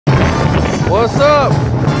What's up?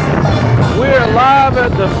 We're live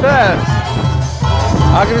at the fest.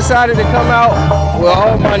 I decided to come out with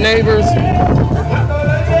all my neighbors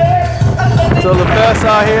to the fest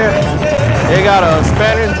out here. They got a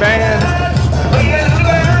Spanish band.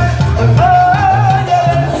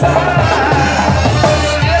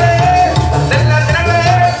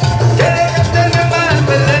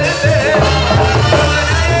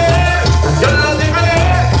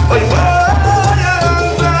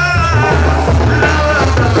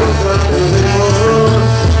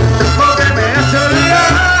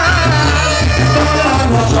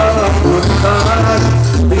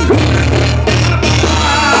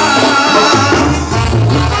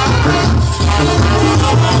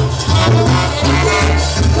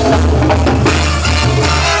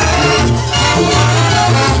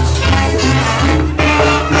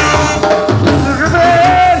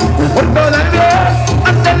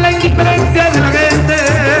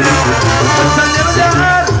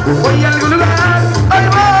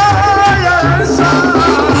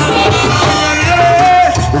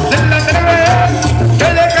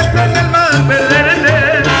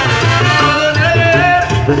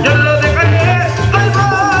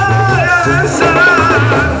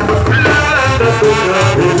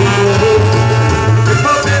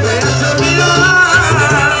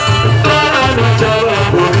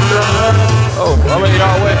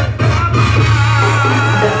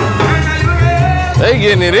 They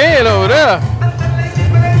getting it in over there.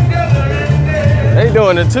 They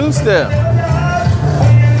doing the two-step.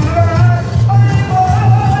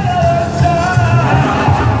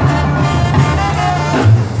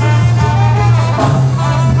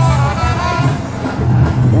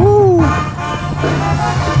 Woo.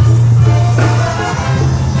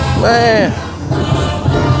 Man,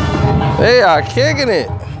 they are kicking it.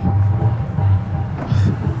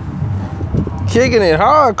 Kicking it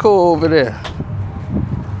hardcore over there.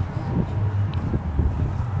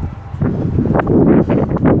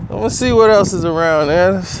 Let's see what else is around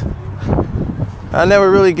there. I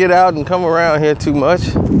never really get out and come around here too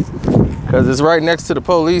much because it's right next to the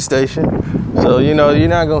police station. So, you know, you're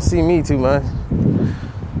not gonna see me too much.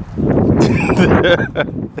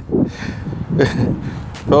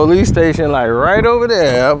 Police station like right over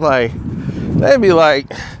there. I'm like, they'd be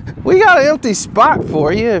like, we got an empty spot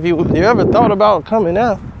for you if you ever thought about coming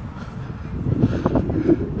out.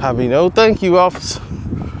 I mean, no thank you, officer.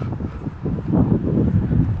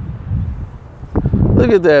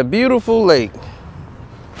 Look at that beautiful lake.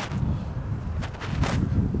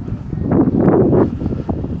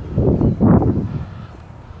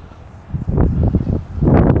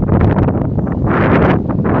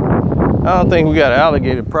 I don't think we got an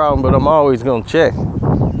alligator problem, but I'm always gonna check.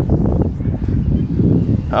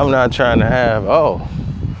 I'm not trying to have, oh,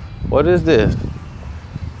 what is this?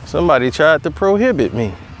 Somebody tried to prohibit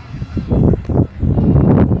me.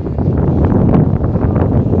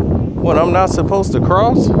 What, I'm not supposed to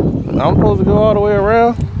cross? I'm supposed to go all the way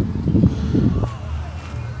around?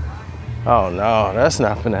 Oh no, that's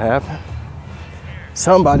not gonna happen.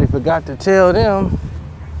 Somebody forgot to tell them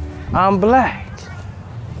I'm black.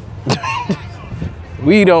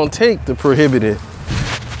 We don't take the prohibited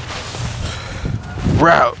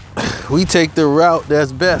route. We take the route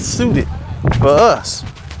that's best suited for us.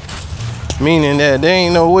 Meaning that there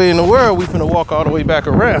ain't no way in the world we finna walk all the way back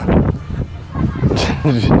around.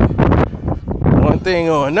 One thing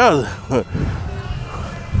or another.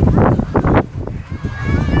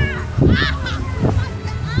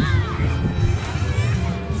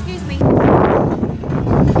 Excuse me.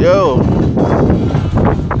 Yo.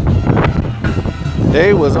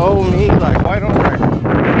 They was holding me like white on record.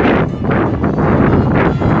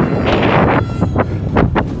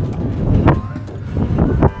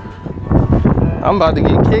 I'm about to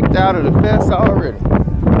get kicked out of the fest already.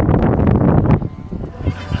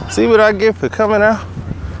 See what I get for coming out,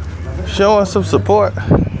 showing some support.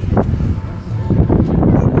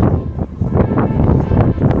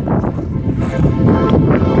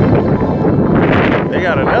 They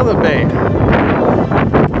got another band.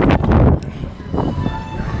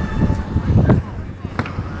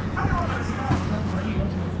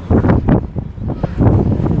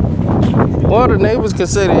 Well, the neighbors can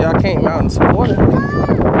say that y'all came out and supported.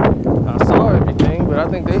 I saw everything, but I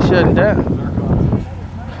think they shut it down.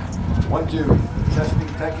 1, 2, testing,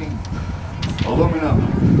 checking, aluminum.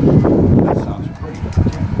 That sounds pretty good.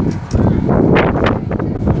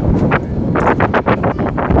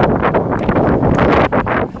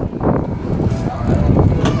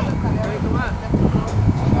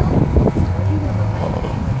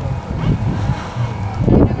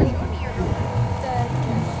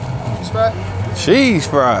 Cheese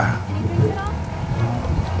fry.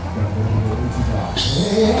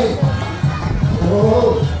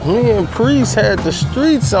 Me and Priest had the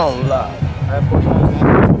streets on lock.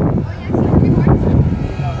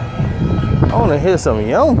 I want to hear some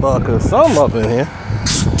Young Buck or something up in here.